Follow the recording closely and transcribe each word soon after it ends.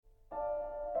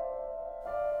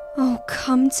Oh,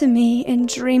 come to me in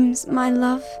dreams, my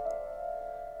love.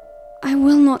 I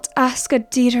will not ask a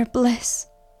dearer bliss.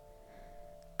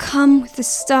 Come with the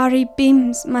starry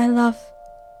beams, my love,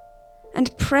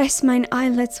 and press mine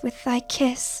eyelids with thy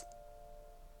kiss.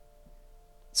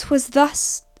 'Twas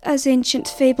thus, as ancient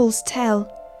fables tell,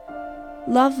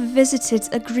 love visited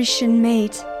a Grecian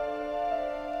maid,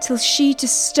 till she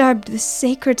disturbed the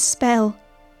sacred spell,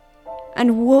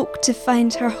 and woke to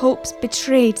find her hopes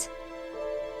betrayed.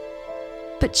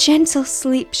 But gentle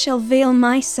sleep shall veil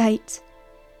my sight,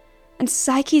 and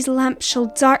Psyche's lamp shall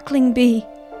darkling be,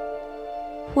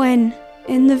 when,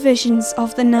 in the visions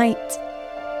of the night,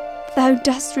 thou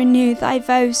dost renew thy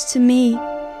vows to me.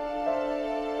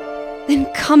 Then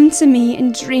come to me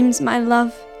in dreams, my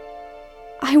love.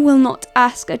 I will not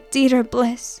ask a dearer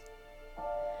bliss.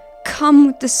 Come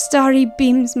with the starry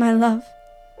beams, my love,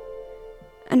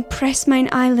 and press mine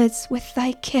eyelids with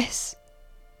thy kiss.